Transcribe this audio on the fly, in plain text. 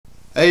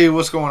Hey,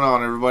 what's going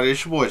on, everybody?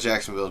 It's your boy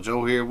Jacksonville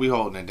Joe here. We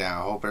holding it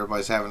down. Hope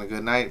everybody's having a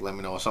good night. Let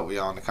me know what's up with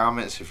y'all in the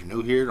comments. If you're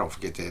new here, don't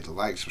forget to hit the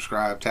like,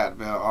 subscribe, tap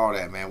the bell, all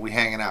that, man. We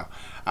hanging out.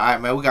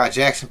 Alright, man, we got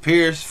Jackson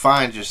Pierce,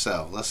 Find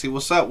Yourself. Let's see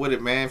what's up with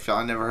it, man. If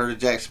y'all never heard of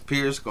Jackson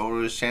Pierce, go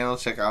to his channel,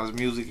 check out his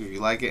music. If you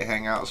like it,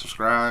 hang out,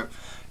 subscribe.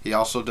 He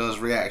also does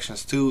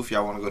reactions too. If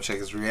y'all want to go check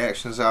his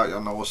reactions out,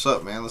 y'all know what's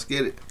up, man. Let's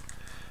get it.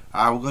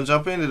 Alright, we're going to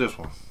jump into this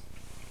one.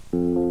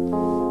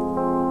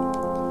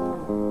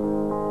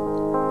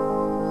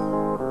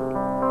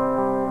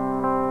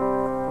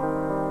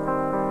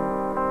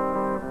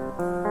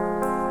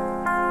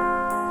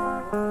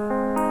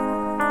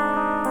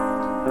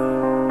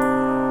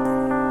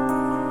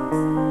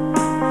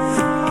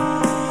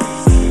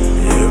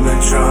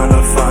 Trying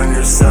to find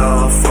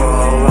yourself for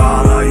a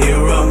while. Now you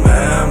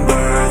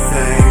remember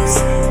things.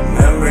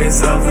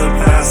 Memories of the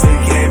past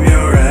became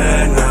your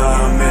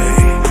enemy.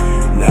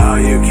 Now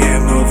you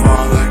can't move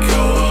on, let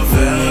go of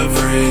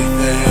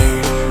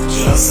everything.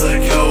 Just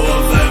let go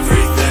of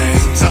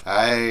everything.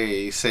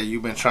 Hey, you say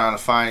you've been trying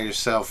to find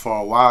yourself for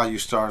a while. You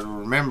start to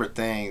remember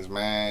things,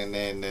 man,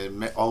 and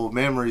the old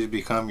memories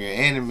become your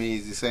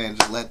enemies. You're saying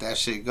just let that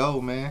shit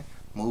go, man.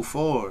 Move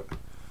forward.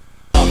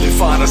 We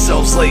find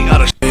ourselves late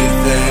out of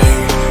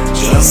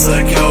just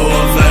let go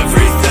of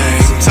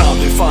everything. Sometimes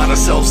we find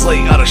ourselves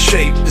late out of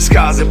shape,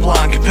 disguised and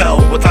blind,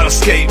 compelled without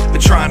escape.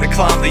 Been trying to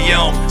climb the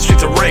elm,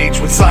 streets of rage.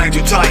 When signs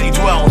too tight, you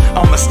dwell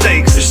on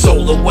mistakes. Your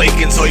soul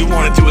awakens, all you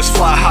wanna do is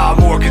fly high.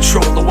 More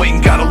control, the weight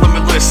and got a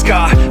limitless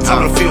sky.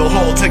 Time to feel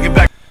whole, take it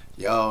back.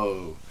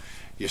 Yo,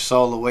 your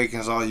soul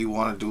awakens, all you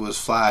wanna do is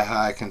fly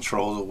high,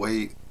 control the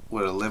weight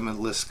with a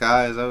limitless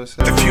sky, is that what it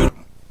says? The future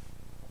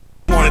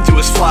wanna do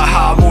is fly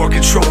high, more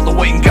control, the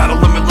weight and got a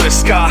limitless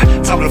sky.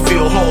 Time to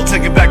feel whole,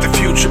 take it back to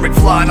future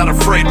McFly. Not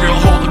afraid, real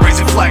hold and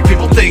raising flag.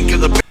 People think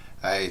of the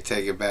Hey,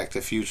 take it back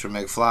to future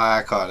McFly.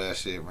 I call that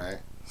shit, man.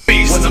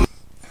 beast.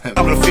 Time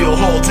to feel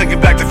whole, take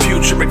it back to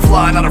future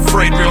McFly. Not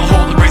afraid, real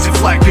hold and raising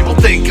flag. People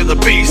think of the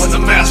beast. When the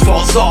mask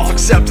falls off,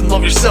 accept and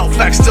love yourself.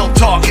 Facts still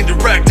talk,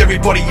 indirect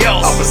everybody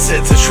else.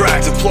 Opposites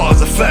attract,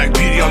 applause effect.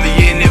 Beauty on the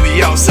in and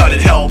the outside,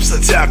 it helps.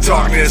 Attack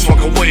darkness,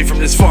 walk away from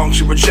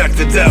dysfunction. Reject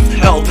the depth,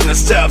 health in the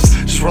steps.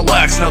 Just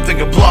relax, nothing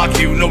can block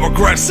you. No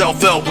regret,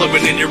 self-help,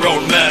 living in your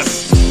own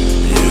mess.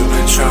 You've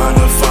been trying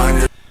to find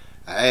your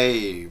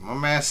Hey, my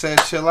man said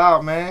chill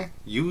out, man.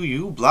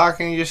 You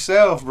blocking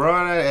yourself,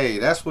 bro. Hey,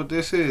 that's what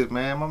this is,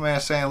 man. My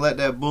man saying let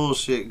that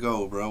bullshit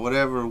go, bro.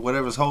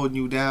 Whatever's holding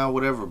you down,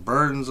 whatever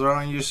burdens are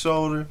on your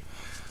shoulder,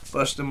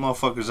 brush them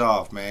motherfuckers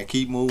off, man.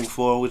 Keep moving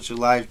forward with your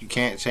life. You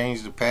can't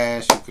change the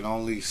past. You can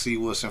only see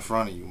what's in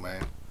front of you,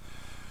 man.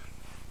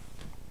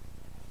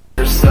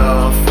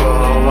 yourself for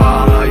a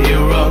while. Now you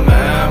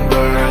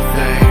remember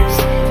things.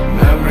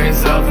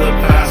 Memories of the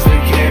past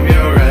became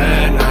your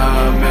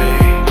enemy.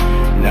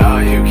 Now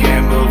you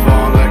can't move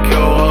on, let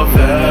go of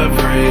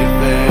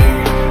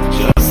everything.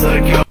 Just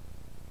let go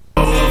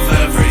of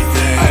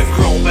everything. I've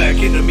grown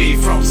back into me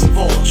from some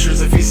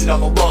vultures. I feasted on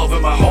the love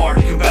in my heart.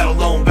 Combat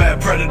alone,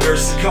 bad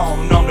predators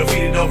succumb. Numb,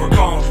 defeated,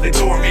 overcome. They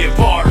tore me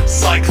apart.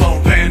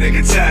 Cyclone, panic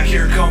attack.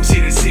 Here comes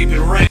heat and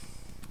seeping rain.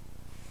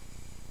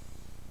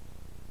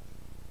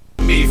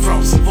 Me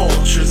from some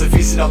vultures. I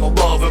feasted on the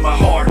love in my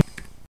heart.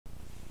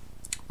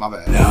 My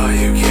bad. Now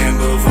you can't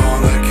move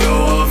on, let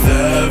go of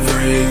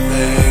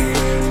everything.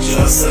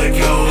 Just let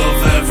go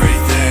of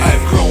everything.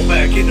 I've grown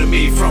back into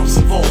me from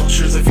some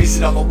vultures. I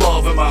feasted on the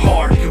love in my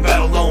heart. Combat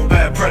alone,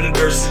 bad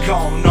predators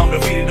succumb. Numb,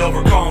 defeated,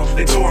 overcome.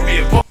 They tore me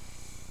apart.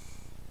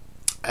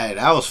 Hey,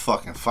 that was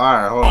fucking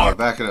fire. Hold on,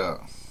 back it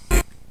up.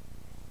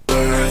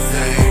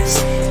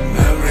 Things.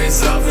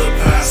 Memories of the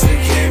past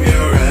became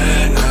your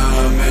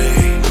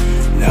enemy.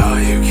 Now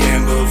you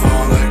can't move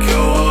on, let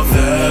go of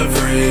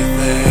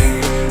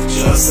everything.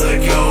 Just let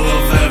go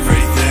of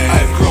everything.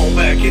 I've grown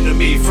back into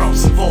me from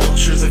some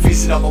vultures. I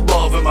feasted on the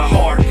love in my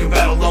heart.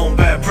 Combat alone,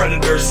 bad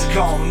predators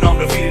succumb. Numb,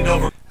 defeated,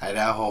 over. Hey,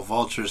 that whole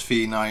vultures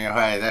feeding on your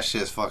head, that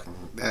shit's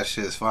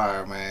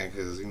fire, man.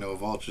 Cause you know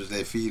vultures,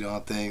 they feed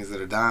on things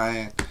that are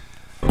dying.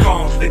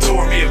 They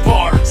tore me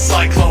apart.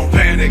 Cyclone,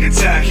 panic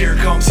attack. Here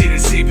comes heat and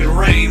seeping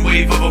rain.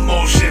 Wave of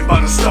emotion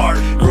about to start.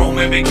 Grown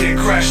men begin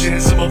crashing.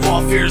 Some of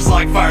all fears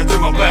like fire through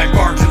my back.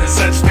 Barked in the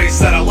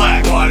headspace that I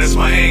lack. Why does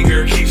my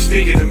anger keep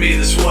speaking to me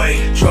this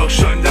way? Drugs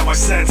shutting down my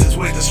senses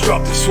with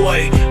destructive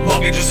sway.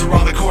 Mugging just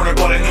around the corner,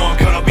 but I know I'm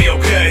gonna be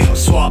okay. I'm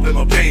swapping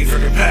my pain for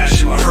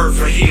compassion, my hurt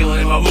for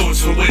healing, my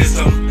wounds for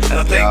wisdom. And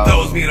I think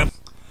those mean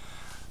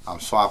I'm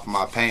swapping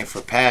my pain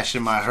for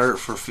passion, my hurt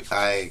for.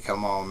 Hey,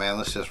 come on, man.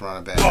 Let's just run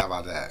it back. How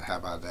about that? How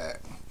about that?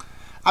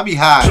 I be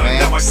high,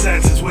 man. Down my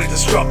senses with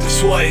destructive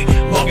sway.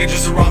 Mugging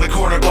just around the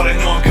corner, but I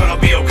know I'm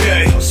gonna be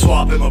okay. I'm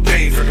swapping my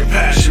pain for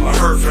compassion, my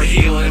hurt for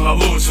healing, my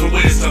wounds for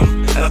wisdom.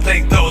 And I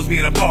think those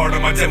being a part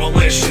of my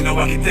demolition. No,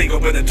 I can think,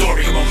 open the door,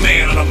 become a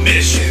man on a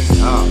mission.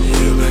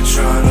 You've been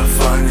trying to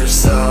find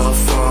yourself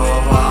for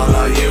a while.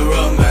 Now you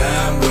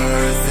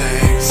remember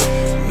things.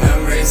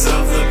 Memories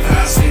of the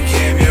past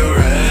became your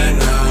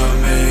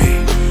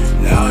enemy.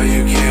 Now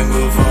you can't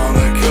move on,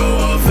 let go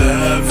of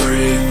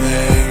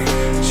everything.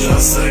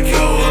 Just let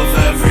go of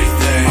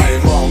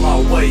everything.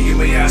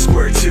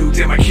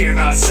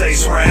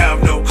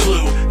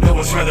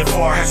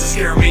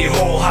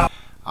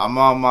 I'm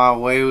on my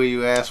way. Where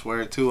you ask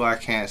where to, I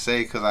can't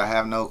say because I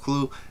have no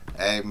clue.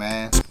 Hey,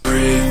 man.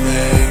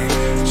 Everything,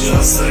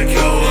 just let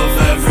go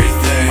of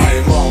everything.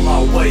 I am on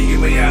my way, you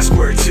may ask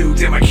where to.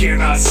 Damn, I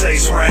cannot say,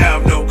 so I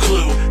have no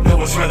clue. No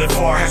one's rather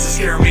far, has to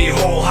scare me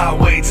whole.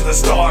 Highway to the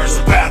stars,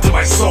 the path to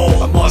my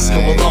soul. I must go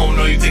alone,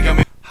 no, you think I'm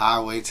in.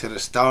 Highway to the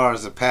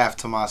stars, the path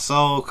to my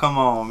soul. Come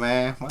on,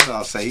 man. What did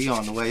I say? He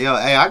on the way up.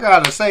 Hey, I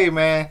gotta say,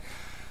 man,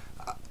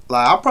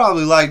 like, I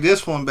probably like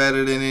this one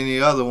better than any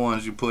other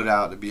ones you put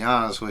out, to be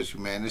honest with you,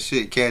 man. This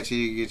shit catchy,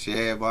 you get your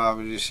head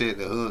bobbing, this shit,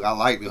 the hook. I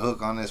like the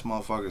hook on this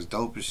motherfucker. It's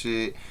dope as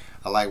shit.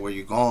 I like where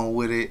you're going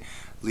with it.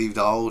 Leave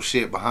the old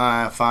shit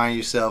behind, find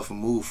yourself and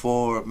move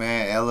forward,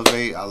 man.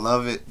 Elevate. I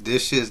love it.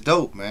 This shit's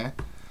dope, man.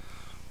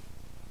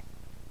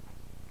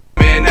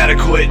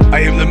 Inadequate,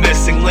 I am the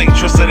missing link,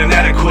 trusted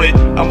inadequate.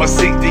 I must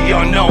seek the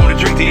unknown to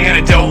drink the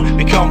antidote.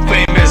 Become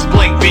famous,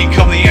 blink,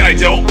 become the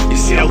antidote. You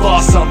see, I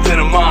lost something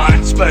of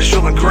mine,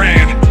 special and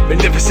grand.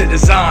 Magnificent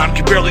design,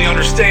 can barely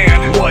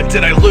understand. What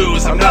did I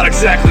lose? I'm not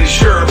exactly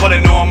sure, but I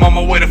know I'm on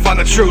my way to find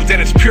the truth,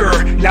 and it's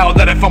pure. Now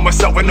that I found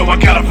myself, I know I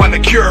gotta find the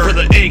cure. For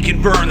the ache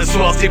and burn that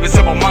swells deep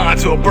inside my mind,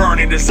 to a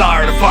burning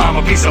desire to find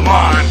my peace of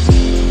mind.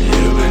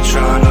 You've been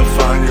trying to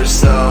find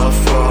yourself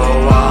for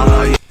a while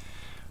now.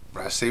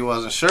 See, he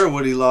wasn't sure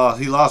what he lost.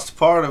 He lost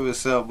part of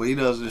himself, but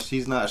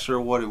he's not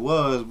sure what it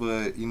was.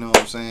 But you know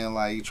what I'm saying?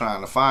 Like, he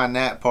trying to find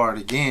that part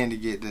again to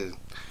get this.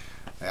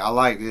 Hey, I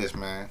like this,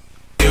 man.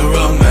 You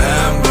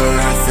remember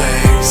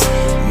things,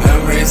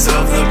 memories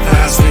of the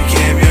past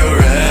became your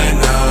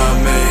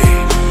enemy.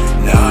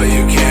 Now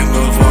you can't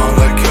move on,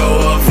 let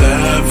go of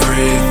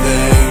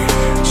everything.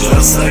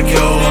 Just let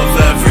go of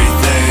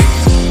everything.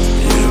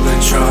 You've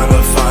been trying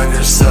to find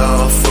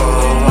yourself for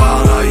a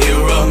while now. You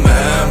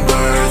remember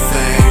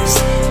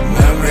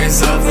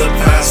of the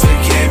past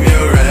became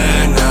your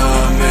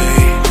enemy.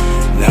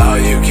 Now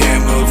you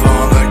can't move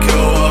on, let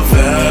go of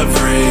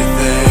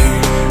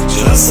everything.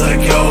 Just let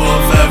go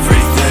of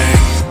everything.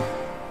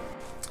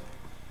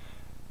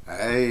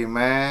 Hey,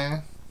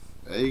 man.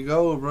 There you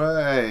go, bro.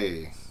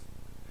 Hey.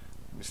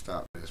 Let me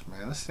stop this,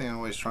 man. This thing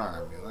always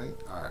trying me. Like,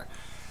 alright.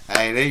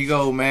 Hey, there you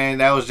go, man.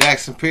 That was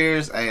Jackson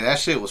Pierce. Hey, that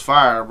shit was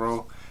fire,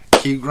 bro.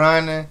 Keep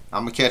grinding.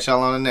 I'm going to catch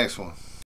y'all on the next one.